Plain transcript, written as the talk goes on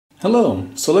Hello,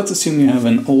 so let's assume you have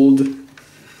an old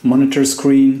monitor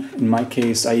screen. In my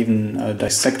case, I even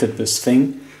dissected this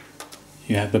thing.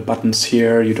 You have the buttons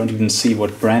here, you don't even see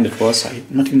what brand it was, I'm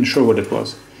not even sure what it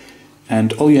was.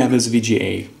 And all you have is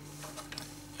VGA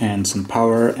and some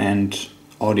power and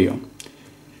audio.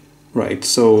 Right,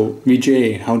 so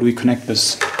VGA, how do we connect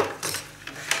this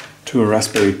to a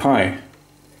Raspberry Pi,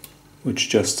 which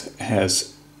just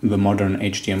has the modern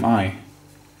HDMI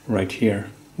right here?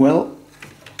 Well,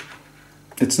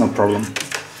 it's no problem.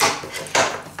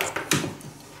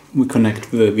 We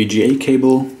connect the VGA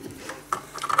cable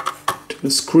to the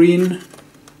screen,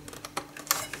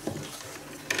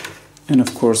 and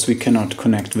of course we cannot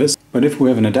connect this. But if we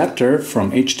have an adapter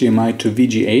from HDMI to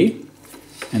VGA,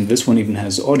 and this one even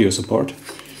has audio support,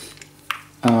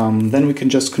 then we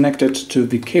can just connect it to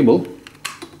the cable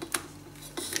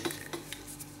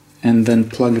and then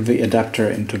plug the adapter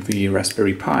into the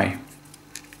Raspberry Pi.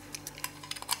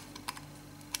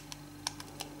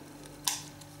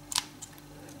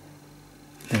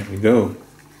 There we go.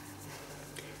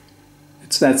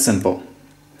 It's that simple.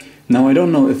 Now I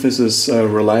don't know if this is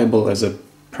reliable as a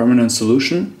permanent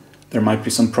solution. There might be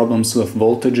some problems with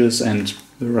voltages and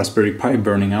the Raspberry Pi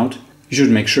burning out. You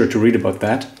should make sure to read about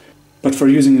that. But for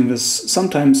using this,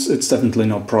 sometimes it's definitely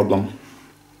no problem.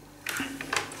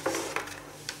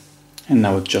 And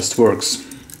now it just works.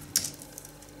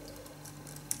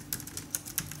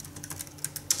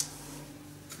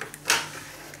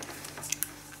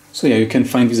 So yeah, you can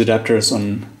find these adapters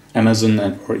on Amazon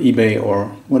or eBay or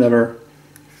whatever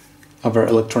other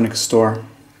electronics store.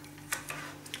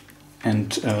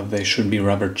 And they should be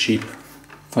rather cheap,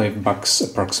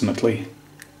 $5 approximately,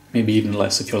 maybe even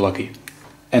less if you're lucky.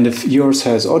 And if yours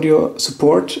has audio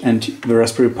support and the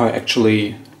Raspberry Pi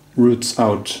actually routes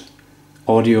out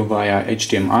audio via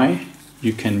HDMI,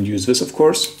 you can use this, of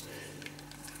course.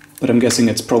 But I'm guessing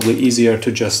it's probably easier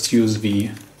to just use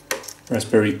the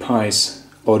Raspberry Pi's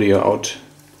audio out.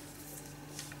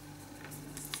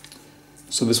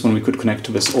 So this one we could connect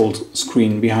to this old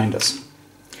screen behind us.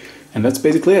 And that's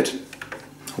basically it.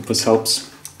 Hope this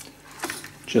helps,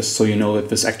 just so you know that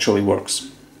this actually works.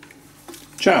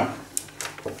 Ciao!